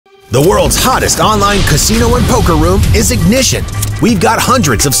The world's hottest online casino and poker room is Ignition. We've got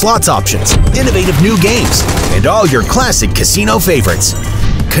hundreds of slots options, innovative new games, and all your classic casino favorites.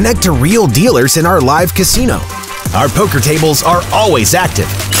 Connect to real dealers in our live casino. Our poker tables are always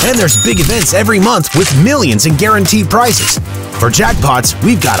active, and there's big events every month with millions in guaranteed prizes. For jackpots,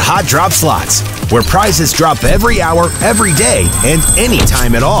 we've got hot drop slots, where prizes drop every hour, every day, and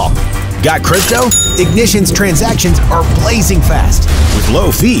anytime at all. Got crypto? Ignition's transactions are blazing fast, with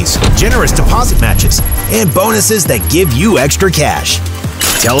low fees, generous deposit matches, and bonuses that give you extra cash.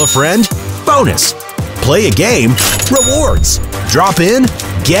 Tell a friend? Bonus. Play a game? Rewards. Drop in?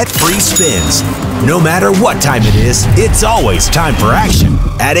 Get free spins. No matter what time it is, it's always time for action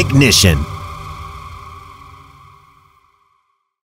at Ignition.